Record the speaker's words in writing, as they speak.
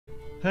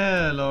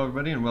Hello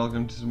everybody and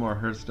welcome to some more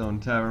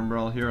Hearthstone Tavern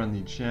Brawl here on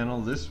the channel.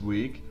 This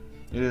week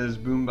it is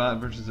Boom Bot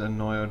versus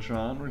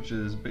Annoyotron, which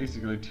is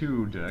basically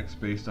two decks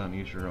based on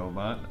each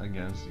robot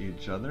against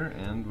each other,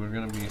 and we're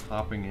going to be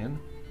hopping in.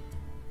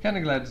 Kind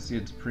of glad to see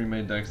it's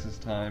pre-made decks this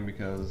time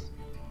because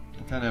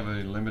I kind of have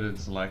a limited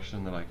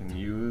selection that I can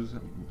use,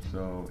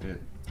 so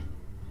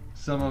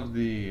some of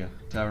the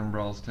Tavern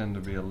Brawls tend to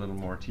be a little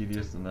more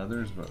tedious than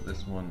others, but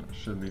this one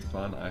should be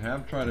fun. I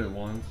have tried it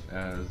once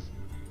as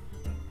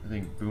I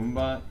think Boom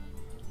Bot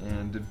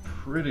and did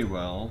pretty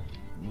well,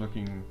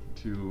 looking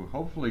to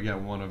hopefully get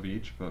one of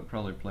each, but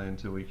probably play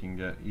until we can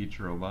get each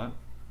robot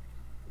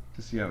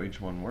to see how each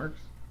one works.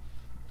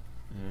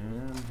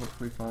 And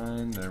hopefully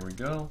find, there we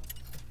go,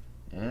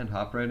 and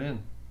hop right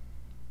in.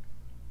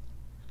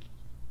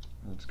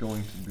 It's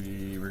going to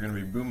be, we're going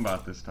to be Boom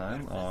Bot this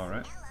time,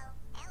 alright.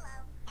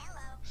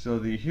 So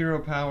the hero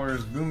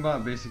powers, Boom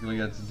Bot basically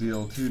gets to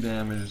deal 2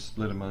 damage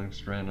split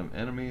amongst random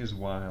enemies,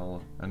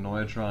 while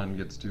Annoyotron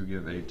gets to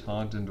give a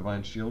taunt and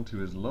divine shield to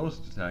his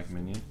lowest attack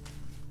minion.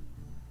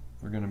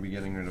 We're going to be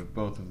getting rid of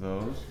both of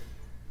those.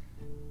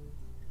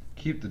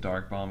 Keep the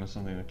Dark Bomb as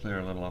something to clear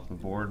a little off the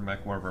board.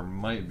 Mech Warper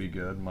might be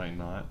good, might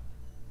not.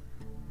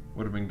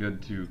 Would have been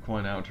good to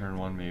coin out turn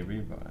 1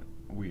 maybe, but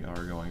we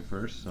are going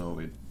first, so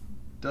it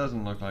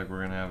doesn't look like we're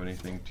going to have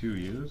anything to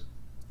use.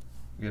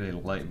 We get a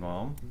Light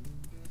Bomb.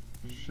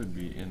 Should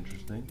be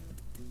interesting.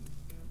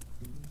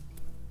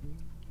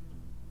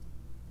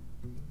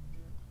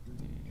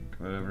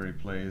 Whatever he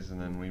plays,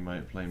 and then we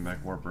might play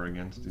Mech Warper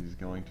against. He's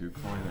going to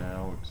coin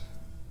out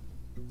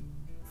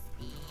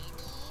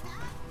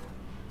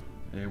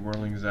a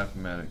Whirling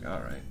Zapmatic.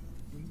 Alright.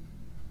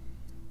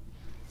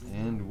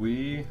 And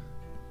we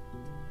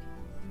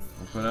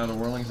will put out a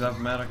Whirling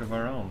Zapmatic of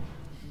our own.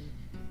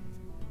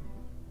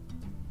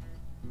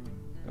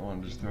 Don't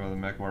want to just throw the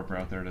Mech Warper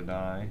out there to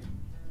die.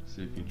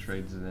 See if he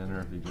trades it in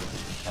or if he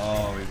just...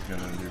 Oh, he's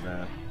gonna do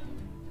that.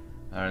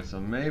 Alright, so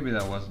maybe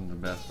that wasn't the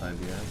best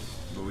idea,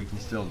 but we can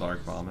still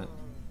Dark Bomb it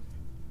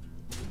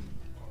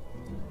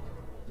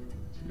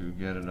to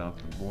get it off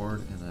the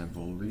board, and I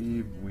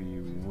believe we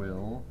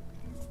will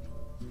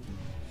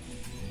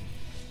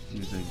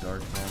use a Dark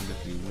Bomb,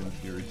 get the Wind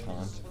Fury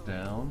Taunt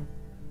down.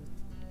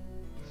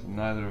 So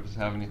neither of us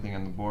have anything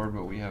on the board,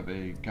 but we have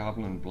a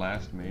Goblin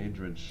Blast Mage,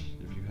 which,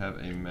 if you have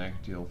a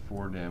mech, deal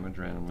 4 damage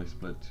randomly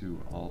split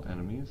to all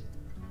enemies.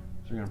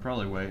 So we're going to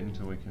probably wait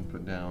until we can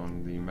put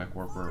down the Mech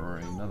Warper or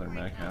another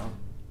mech out.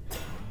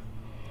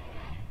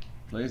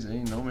 Plays a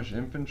Gnomish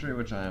Infantry,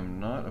 which I am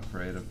not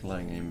afraid of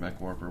playing a Mech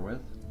Warper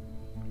with.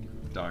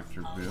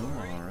 Dr. Boom,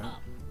 alright.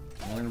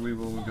 And we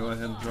will go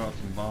ahead and drop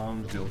some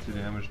bombs, deal 2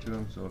 damage to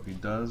him, so if he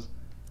does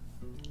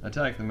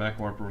attack the Mech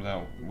Warper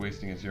without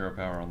wasting his hero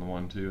power on the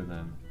 1-2,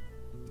 then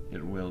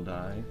it will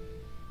die.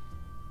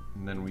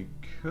 And then we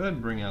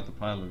could bring out the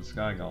Piloted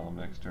Sky Golem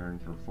next turn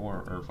for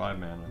 4 or 5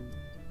 mana,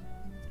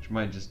 which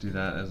might just do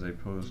that as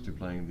opposed to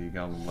playing the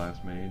Goblin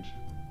Blast Mage,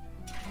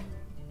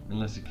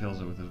 unless he kills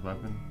it with his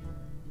weapon,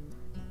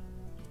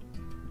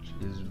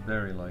 which is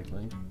very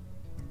likely.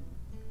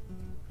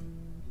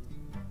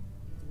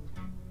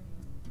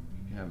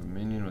 You have a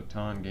minion with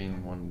taunt,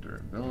 gain 1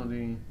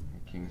 durability.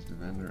 King's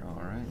Defender,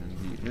 alright, and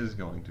he is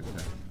going to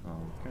attack.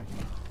 Okay.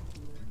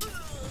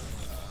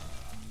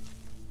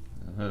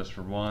 He'll hit us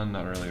for 1,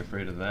 not really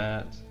afraid of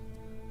that.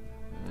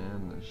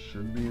 And that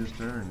should be his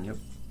turn, yep.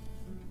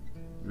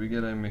 We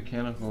get a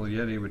Mechanical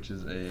Yeti, which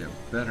is a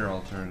better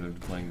alternative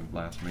to playing the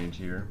Blast Mage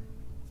here,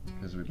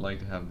 because we'd like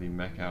to have the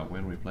mech out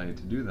when we play it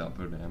to do the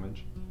output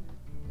damage.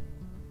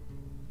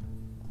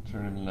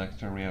 Turn in the next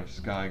turn we have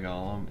Sky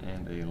Golem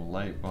and a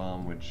Light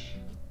Bomb, which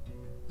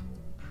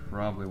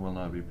probably will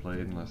not be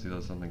played unless he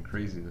does something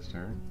crazy this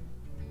turn.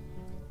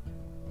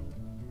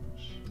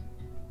 Which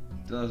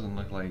doesn't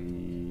look like I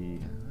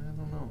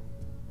don't know.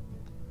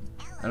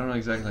 I don't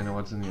exactly know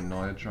what's in the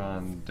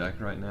Annoyotron deck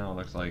right now. It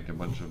looks like a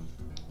bunch of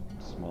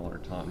smaller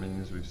taunt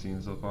minions we've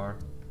seen so far.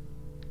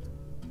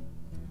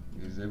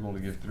 He's able to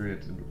give 3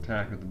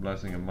 attack with the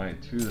Blessing of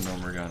Might to the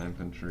Gnomergon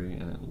Infantry,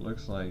 and it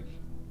looks like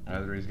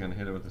either he's going to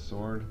hit it with a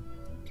sword,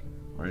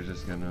 or he's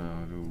just going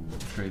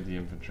to trade the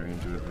infantry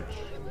into it, which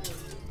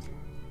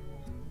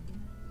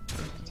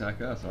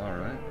attack us,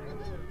 alright.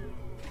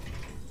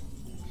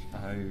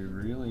 I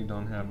really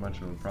don't have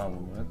much of a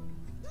problem with.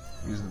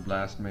 Use the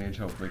Blast Mage,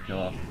 hopefully kill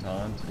off the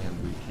taunt,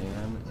 and we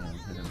can, and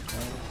hit him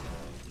twice.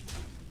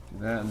 Do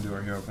that and do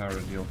our hero power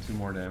to deal 2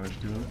 more damage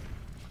to him.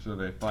 So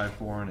a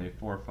 5-4 and a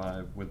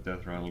 4-5 with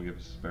Death Rattle will give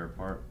us a spare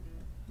part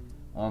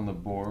on the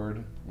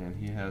board, and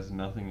he has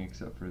nothing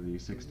except for the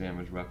 6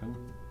 damage weapon.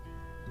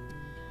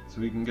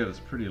 So he can get us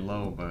pretty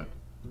low, but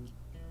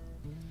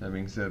that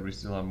being said, we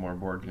still have more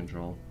board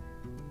control.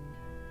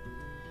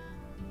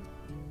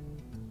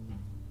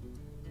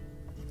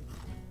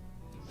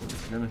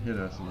 Gonna hit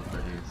us with the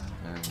ace,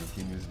 and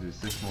he needs to do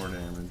 6 more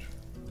damage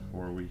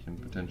before we can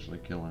potentially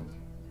kill him.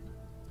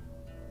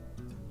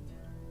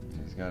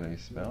 He's got a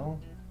spell?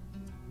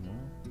 No?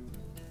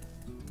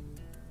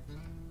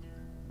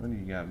 What do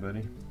you got,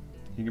 buddy?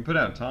 He can put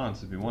out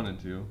taunts if he wanted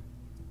to.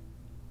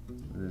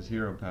 with his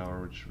hero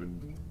power, which would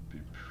be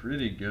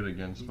pretty good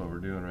against what we're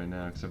doing right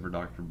now, except for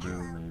Dr.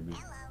 Boom, maybe.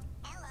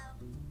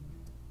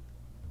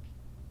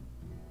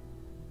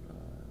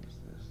 What's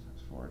this?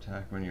 That's 4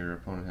 attack when your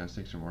opponent has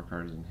 6 or more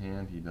cards in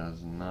hand. He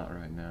does not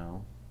right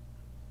now.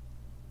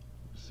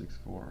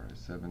 6/4,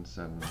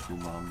 7/7 with 2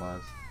 Boom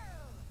Bots.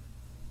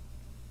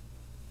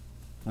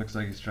 Looks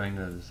like he's trying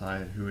to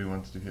decide who he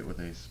wants to hit with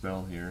a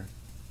spell here.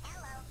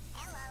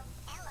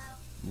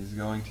 He's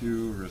going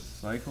to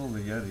recycle the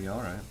Yeti,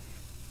 alright.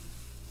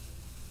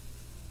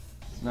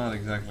 It's not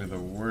exactly the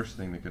worst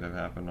thing that could have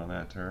happened on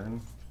that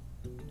turn.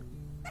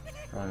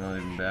 Probably not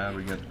even bad.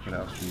 We get to put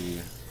out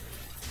the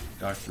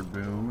Dr.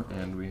 Boom,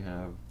 and we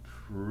have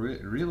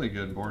really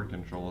good board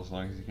control as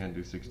long as he can't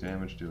do 6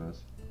 damage to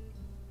us.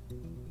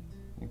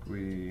 I think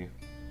we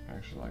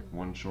actually like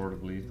 1 short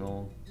of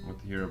lethal. With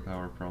the hero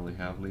power, probably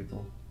have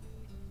lethal.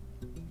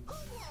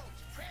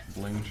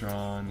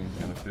 Blingtron,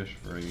 he's gonna fish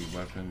for a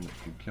weapon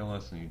that could kill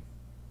us, and he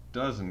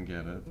doesn't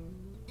get it.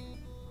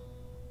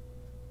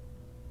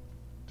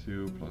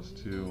 2 +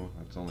 2,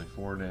 that's only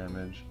 4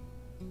 damage.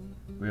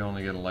 We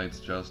only get a Light's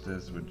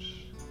Justice,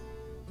 which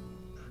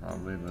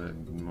probably the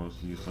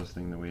most useless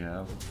thing that we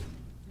have.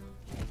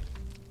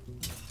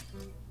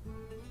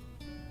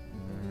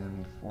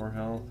 And 4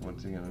 health,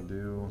 what's he gonna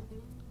do?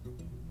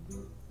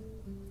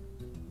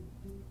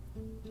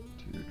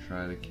 To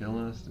try to kill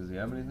us. Does he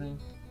have anything?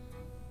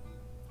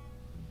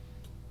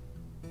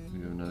 We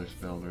do another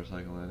spell to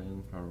recycle that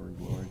in. Power of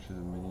Glory to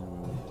the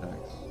minion when it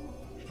attacks.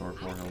 Restore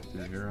 4 health to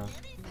your hero.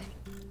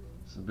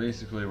 So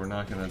basically we're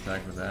not going to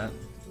attack with that.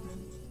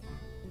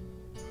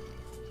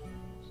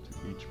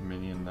 Just to each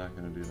minion, not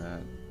going to do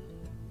that.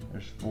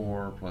 There's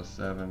 4 +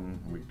 7.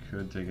 We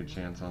could take a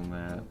chance on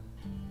that.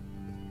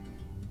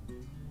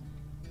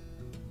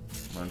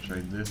 I'm going to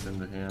trade this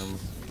into him.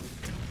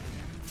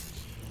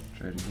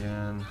 Trade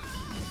again.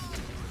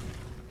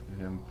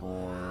 Him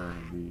for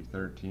the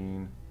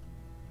 13.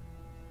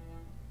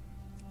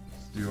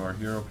 Do our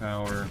hero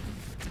power,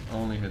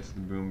 only hits the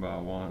Boom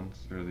Bot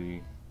once, or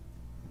the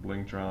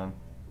Blingtron.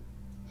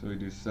 So we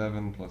do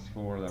 7 +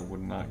 4, that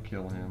would not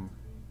kill him.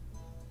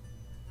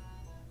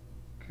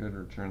 Could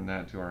return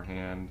that to our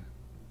hand,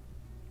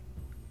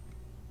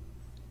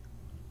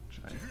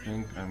 which I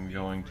think I'm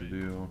going to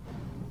do.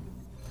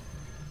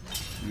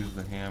 Use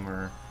the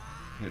hammer,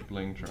 hit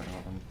Blingtron,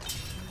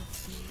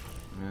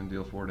 and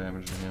deal 4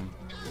 damage to him.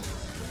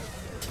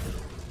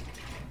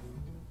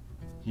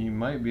 He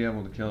might be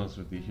able to kill us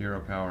with the hero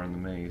power and the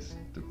mace,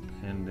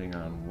 depending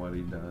on what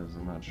he does.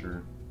 I'm not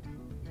sure.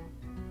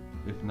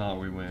 If not,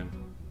 we win.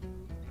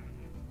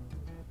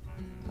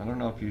 I don't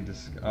know if you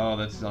oh,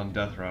 that's on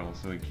death rattle,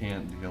 so he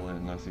can't deal it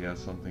unless he has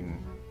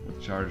something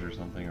with charge or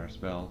something, or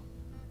spell.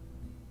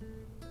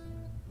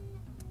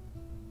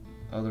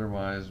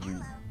 Otherwise, we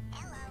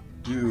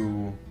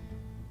do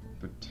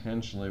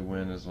potentially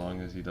win as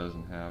long as he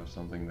doesn't have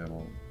something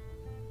that'll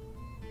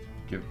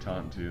give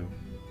taunt to.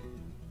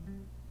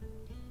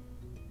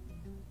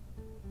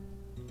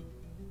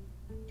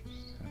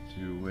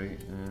 To wait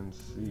and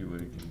see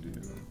what he can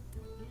do.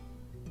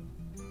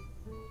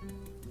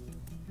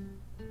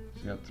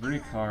 He's got 3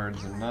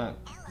 cards, and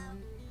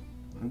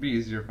it'd be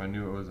easier if I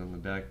knew it was in the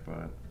deck,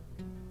 but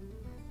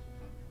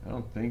I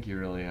don't think he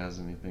really has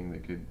anything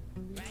that could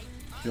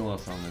kill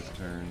us on this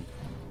turn.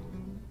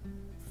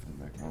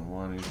 Back on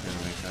 1, he's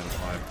gonna make that a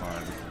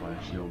 5/5 with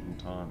Flash Shield and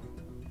Taunt.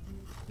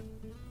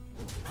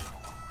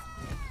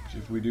 Which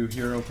if we do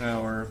hero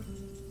power,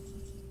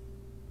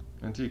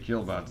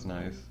 anti-Killbot's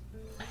nice.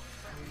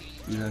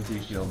 Use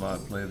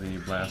anti-Killbot, play the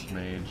Blast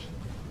Mage.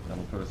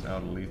 That'll put us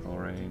out of lethal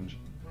range.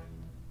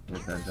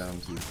 Get that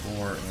down to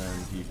 4,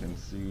 and he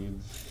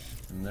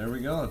concedes. And there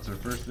we go, it's our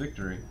first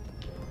victory.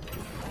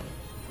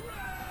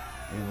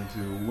 Able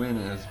to win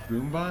as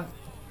Boom Bot.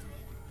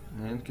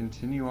 And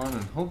continue on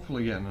and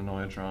hopefully get an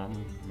Annoyotron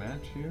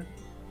match here.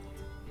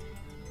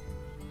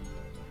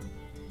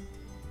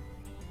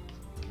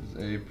 It's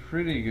a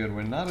pretty good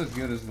win. Not as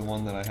good as the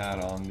one that I had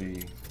on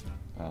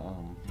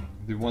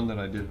the one that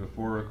I did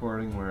before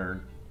recording,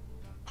 where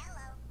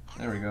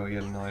there we go, we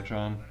get an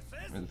Annoyotron.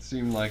 It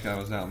seemed like I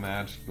was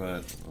outmatched,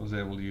 but I was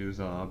able to use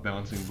a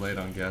Bouncing Blade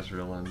on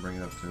Gasrilla and bring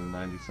it up to a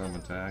 90-some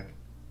attack.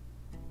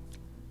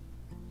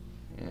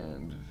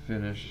 And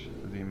finish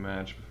the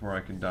match before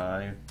I could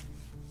die.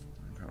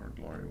 Power of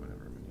Glory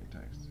whenever mini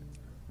attacks.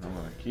 I'm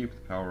going to keep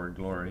the Power of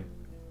Glory.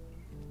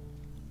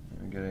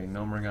 And get a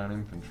Nomergon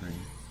Infantry.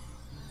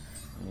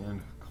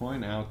 And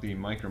coin out the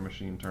Micro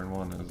Machine turn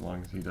 1 as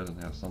long as he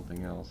doesn't have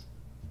something else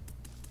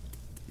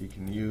he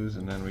can use,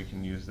 and then we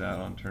can use that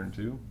on turn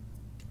 2.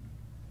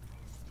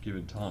 Give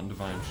it Taunt and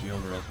Divine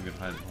Shield, or else we could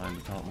hide behind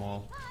the Taunt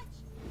Wall.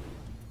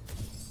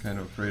 Kind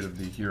of afraid of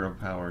the hero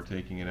power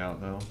taking it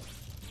out though.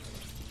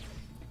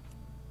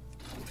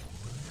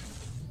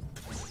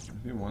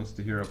 If he wants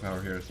the hero power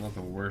here, it's not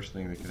the worst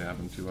thing that could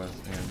happen to us,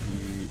 and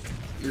he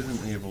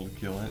isn't able to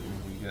kill it,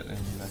 and we get an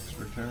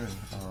extra turn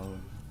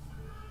of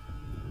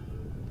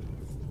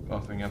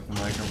buffing up the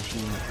Micro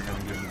Machine that we're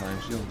going to give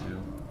Divine Shield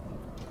to.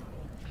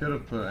 Could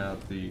have put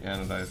out the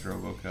Anodized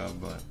Robocub,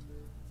 but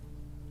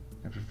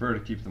I prefer to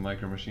keep the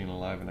Micro Machine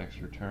alive an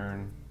extra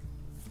turn.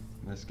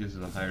 This gives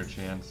it a higher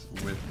chance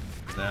with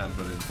that,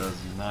 but it does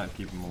not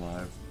keep him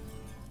alive.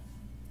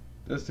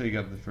 It does take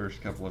up the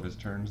first couple of his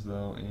turns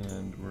though,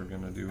 and we're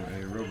gonna do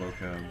a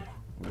Robocub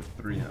with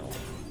 3 health.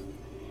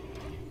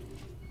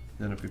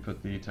 Then if we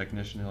put the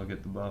Technician, he'll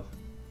get the buff.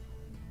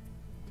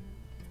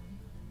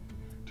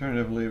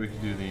 Alternatively, we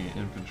could do the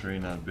Infantry,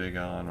 not big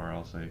on, or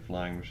else a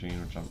Flying Machine,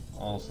 which I'm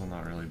also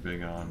not really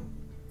big on.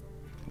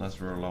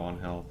 Unless we're low on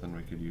health, then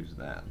we could use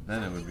that.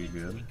 Then it would be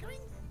good.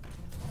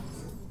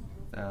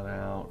 That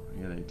out.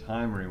 Get a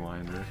Time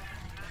Rewinder.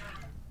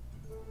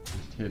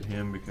 Just hit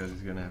him because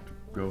he's going to have to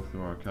go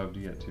through our cub to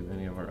get to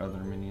any of our other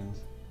minions.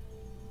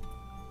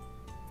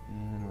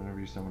 And whenever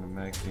you summon a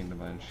Magazine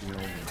Divine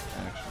Shield, it's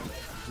actually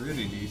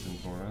pretty decent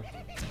for us.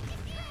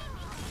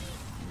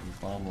 And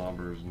Bomb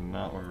Lobber is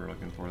not what we're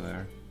looking for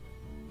there.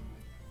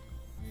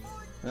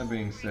 That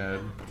being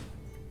said,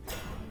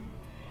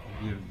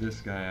 give this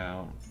guy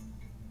out.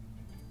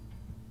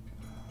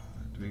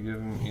 Do we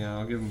give him? Yeah,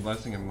 I'll give him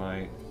Blessing of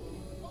Might.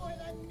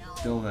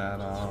 Kill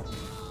that off,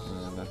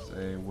 and that's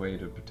a way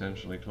to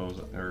potentially close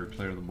or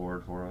clear the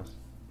board for us.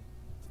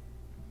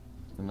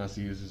 Unless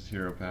he uses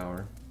hero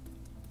power.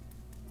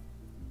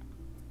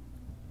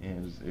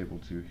 And is able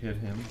to hit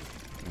him.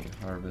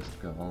 A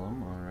Harvest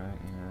Golem, alright,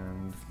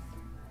 and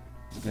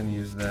he's gonna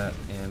use that,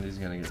 and he's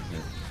gonna get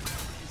hit.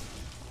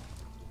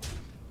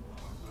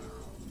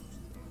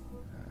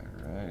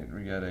 Alright,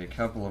 we got a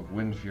couple of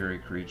Wind Fury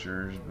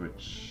creatures,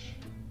 which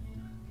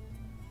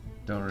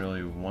don't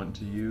really want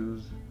to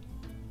use.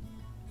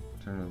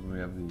 Alternatively, we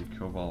have the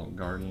Cobalt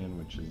Guardian,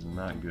 which is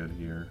not good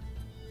here.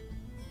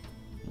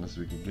 Unless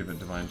we could give it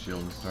Divine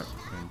Shield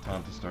and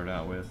Taunt to start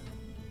out with.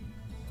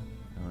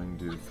 I'm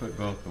going to put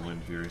both the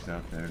Wind Furies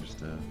out there just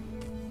to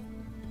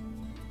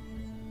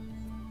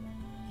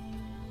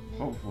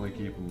hopefully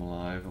keep them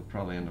alive. He'll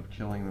probably end up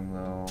killing them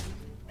though.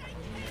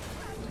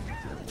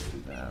 He's able to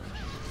do that, which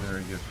is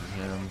very good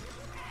for him.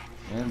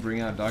 And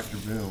bring out Dr.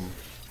 Boom.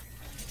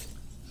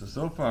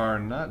 So far,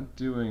 not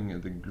doing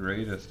the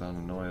greatest on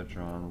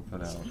Annoyotron. We'll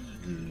put out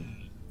the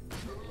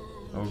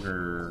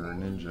Ogre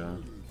Ninja.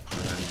 And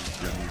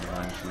just give him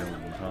Divine Shield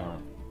and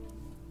Taunt.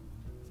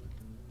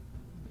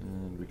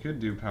 And we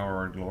could do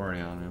Power or Glory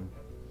on him.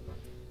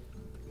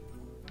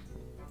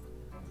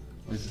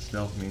 At least the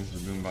stealth means the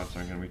Boom Bots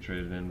aren't going to be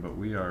traded in, but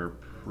we are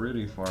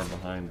pretty far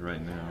behind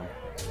right now.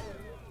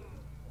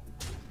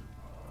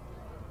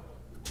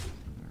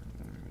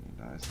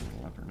 Dice in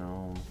the Leper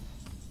Gnome.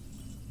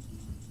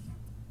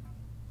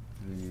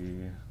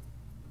 The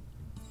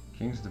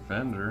King's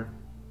Defender.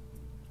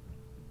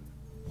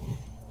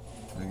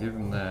 I give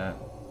him that.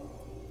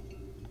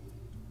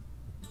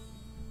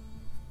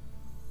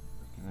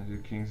 Can I do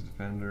King's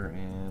Defender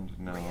and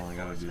no, I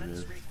gotta do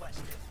this.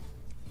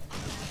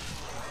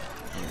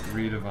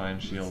 Redivine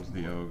Shields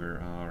the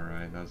Ogre.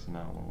 Alright, that's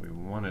not what we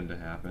wanted to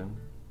happen.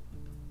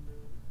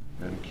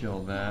 Then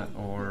kill that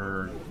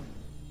or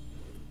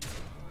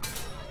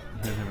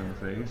hit him in the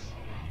face.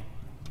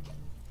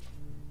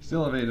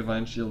 Still have a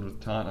Divine Shield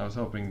with Taunt. I was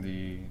hoping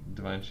the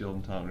Divine Shield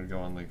and Taunt would go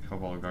on the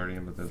Cobalt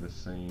Guardian, but they're the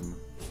same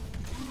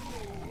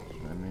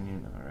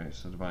minion. Alright,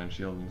 so Divine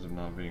Shield ends up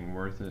not being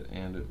worth it,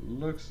 and it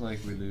looks like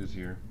we lose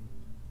here.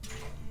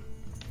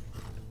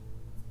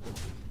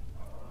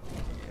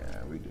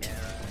 Yeah, we do.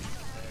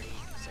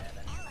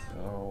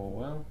 So,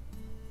 well.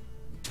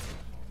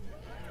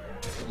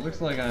 It looks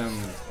like I'm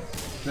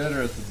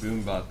better at the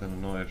Boom Bot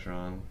than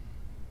Annoyotron.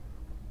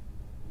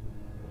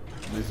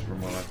 At least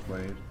from what I've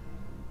played.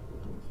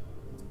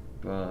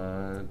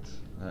 But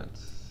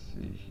let's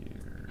see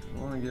here. I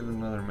want to give it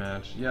another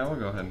match. Yeah, we'll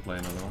go ahead and play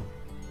another one.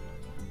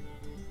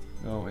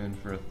 Go in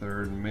for a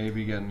third,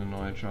 maybe get an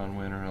Annoyotron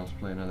win, or else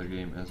play another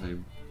game as a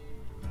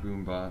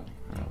Boom Bot,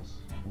 or else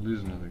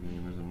lose another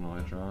game as an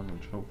Annoyotron,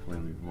 which hopefully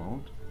we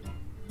won't.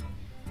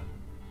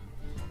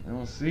 And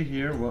we'll see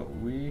here what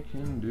we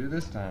can do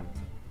this time.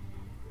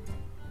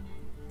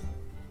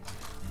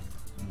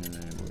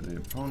 The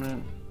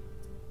opponent,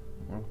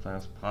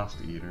 world-class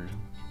Pasta Eater.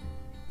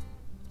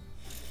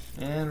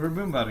 And we're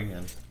Boom Bot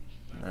again.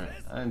 Alright,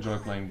 I enjoy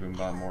playing Boom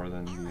Bot more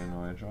than the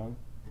Annoyotron.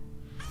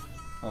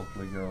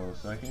 Hopefully go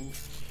second.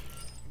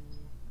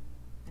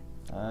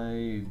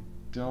 I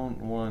don't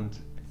want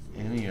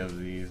any of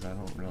these. I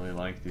don't really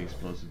like the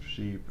Explosive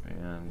Sheep,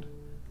 and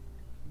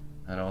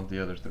I don't want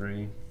the other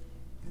three.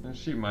 The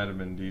Sheep might have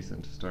been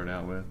decent to start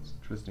out with.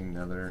 Twisting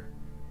Nether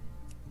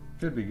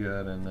could be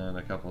good, and then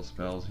a couple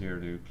spells here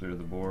to clear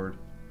the board.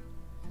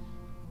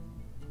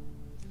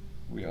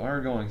 We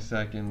are going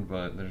second,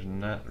 but there's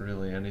not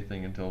really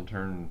anything until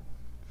turn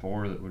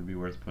 4 that would be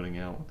worth putting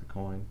out with the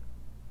coin.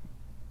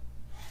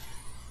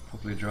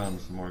 Hopefully drawing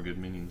some more good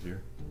minions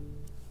here.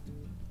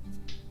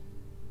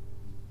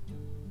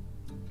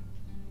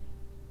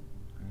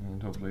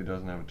 And hopefully he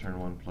doesn't have a turn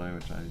 1 play,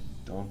 which I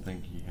don't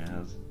think he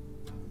has.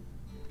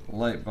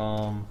 Light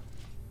Bomb,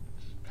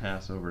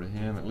 pass over to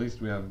him. At least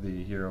we have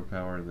the hero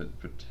power that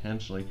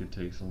potentially could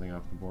take something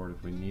off the board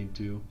if we need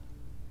to.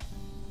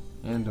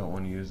 and don't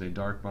want to use a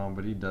Dark Bomb,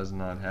 but he does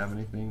not have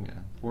anything.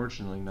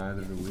 Unfortunately,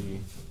 neither do we.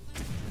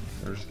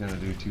 We're just going to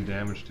do 2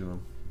 damage to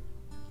him.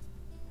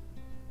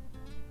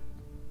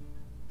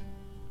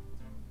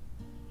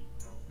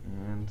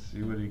 And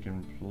see what he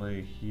can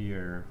play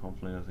here.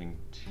 Hopefully nothing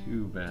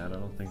too bad. I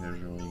don't think there's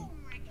really...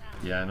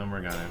 Yeah, no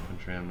Morgana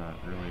Infantry. I'm not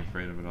really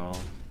afraid of it all.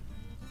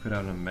 Put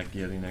out a Mech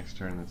Yeti next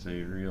turn. That's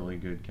a really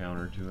good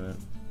counter to it.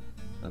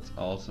 That's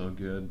also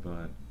good,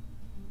 but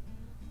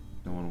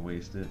don't want to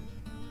waste it.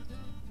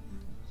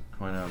 So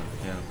coin out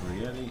a Cannon for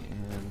the Yeti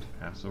and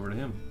pass over to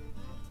him.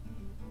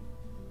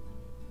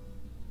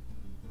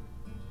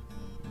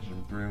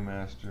 Vision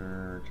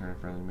Brewmaster, turn a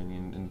friendly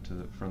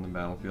minion from the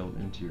battlefield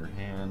into your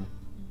hand.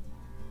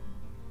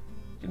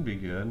 Can be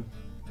good,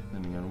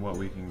 depending on what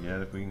we can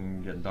get. If we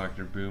can get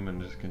Dr. Boom and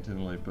just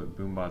continually put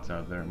Boom Bots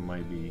out there, it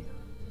might be...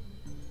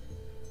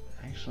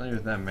 Actually,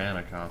 with that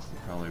mana cost, it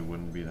probably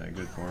wouldn't be that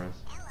good for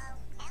us.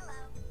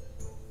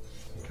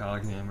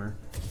 Coghammer,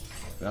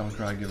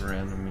 Battlecry, give a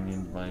random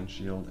minion Divine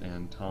Shield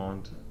and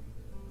Taunt.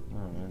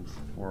 Oh, it's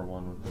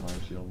 4-1 with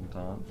Divine Shield and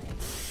Taunt.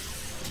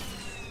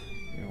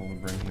 Able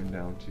to bring him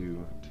down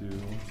to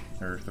 2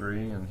 or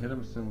 3 and hit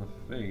him in the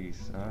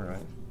face.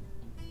 Alright.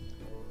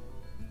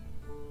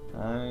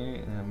 I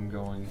am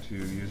going to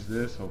use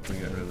this, hopefully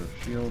get rid of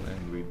the shield,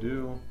 and we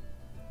do.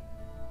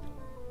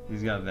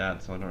 He's got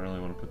that, so I don't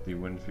really want to put the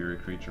Wind Fury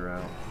creature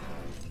out.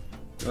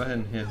 Go ahead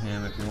and hit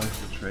him. If he wants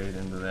to trade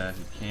into that,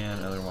 he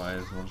can.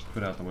 Otherwise, we'll just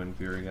put out the Wind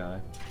Fury guy.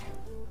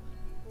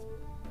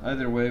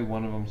 Either way,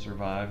 one of them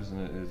survives, and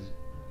it is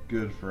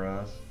good for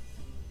us.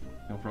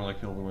 He'll probably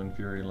kill the Wind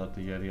Fury, let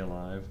the Yeti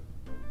alive.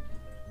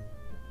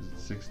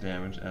 It's 6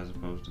 damage as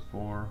opposed to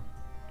 4.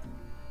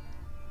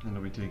 And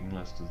he'll be taking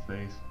less to the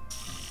face.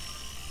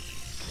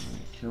 And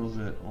he kills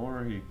it,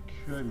 or he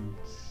could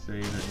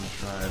save it and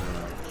try to...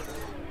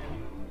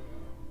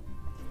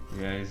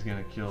 Yeah, he's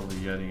gonna kill the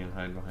Yeti and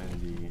hide behind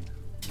the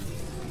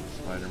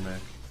spider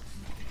mech.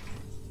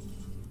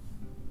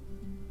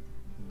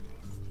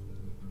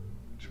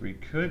 Which we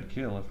could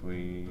kill if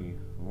we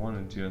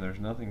wanted to, and there's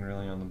nothing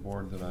really on the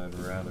board that I'd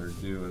rather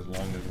do as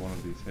long as one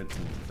of these hits,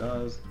 and it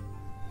does.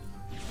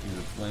 Use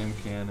a flame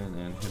cannon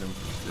and hit him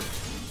for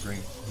 6.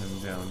 Bring him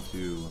down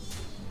to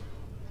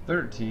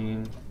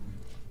 13.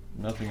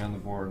 Nothing on the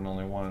board and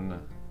only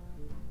one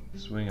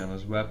swing on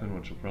his weapon,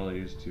 which we'll probably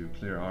use to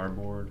clear our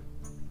board.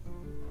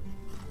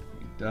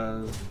 He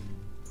does.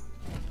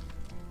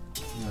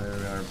 There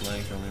we are,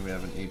 blank, only we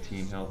have an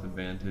 18 health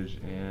advantage,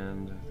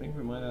 and I think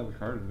we might have a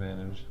card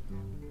advantage.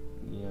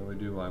 Yeah, we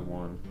do by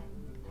 1.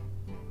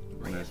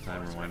 Very nice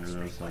time reminder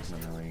though, so it's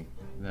not really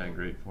that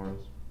great for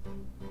us.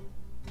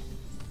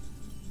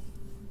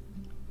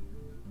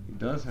 He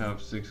does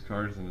have 6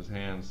 cards in his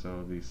hand,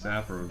 so the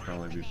Sapper would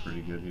probably be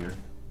pretty good here.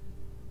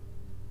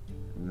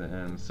 And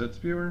then Soot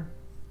Spewer.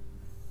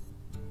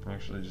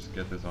 Actually, just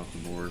get this off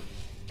the board.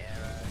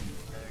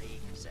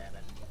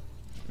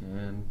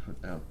 And put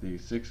out the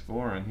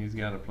 6/4, and he's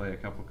got to play a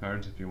couple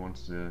cards if he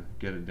wants to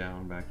get it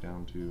down, back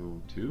down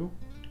to 2.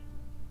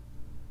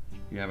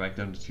 Yeah, back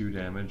down to 2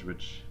 damage,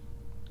 which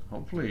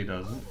hopefully he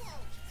doesn't.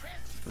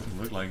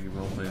 Doesn't look like he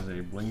will. Plays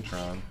a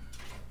Blingtron.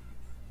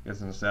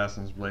 Gets an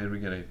Assassin's Blade, we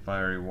get a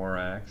Fiery War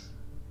Axe.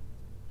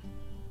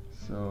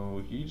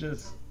 So he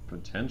just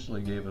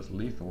potentially gave us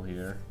lethal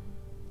here.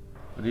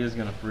 But he is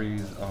going to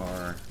freeze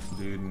our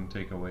dude and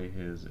take away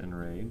his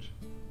Enrage.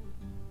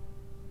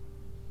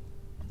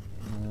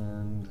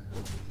 And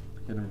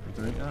hit him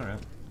for 3. Alright.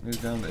 He's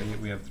down to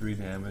 8. We have 3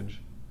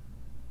 damage.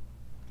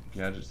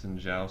 Gadgets and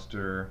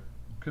Jouster.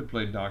 Could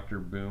play Dr.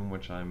 Boom,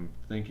 which I'm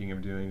thinking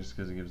of doing just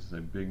because it gives us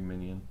a big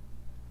minion.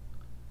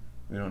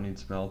 We don't need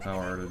spell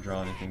power to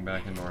draw anything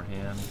back into our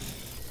hand.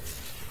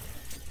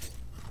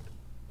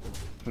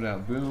 Put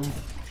out Boom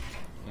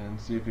and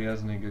see if he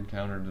has any good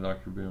counter to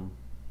Dr. Boom.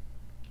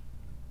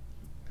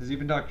 Because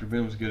even Dr.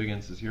 Boom's good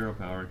against his hero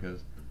power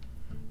because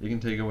he can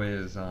take away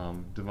his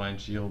Divine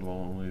Shield while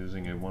only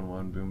using a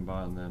 1/1 Boom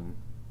Bot and then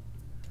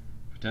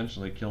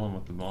potentially kill him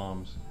with the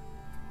bombs.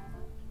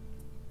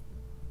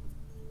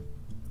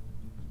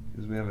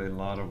 Because we have a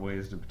lot of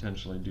ways to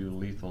potentially do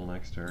lethal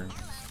next turn.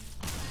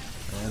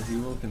 And he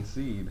will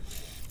concede.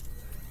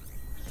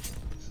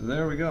 So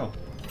there we go.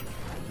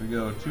 We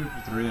go 2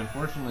 for 3.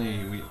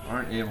 Unfortunately, we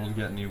aren't able to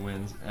get any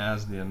wins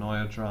as the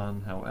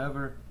Annoyotron.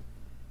 However,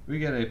 we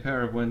get a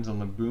pair of wins on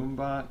the Boom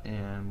Bot,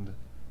 and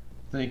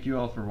thank you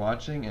all for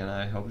watching, and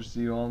I hope to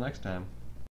see you all next time.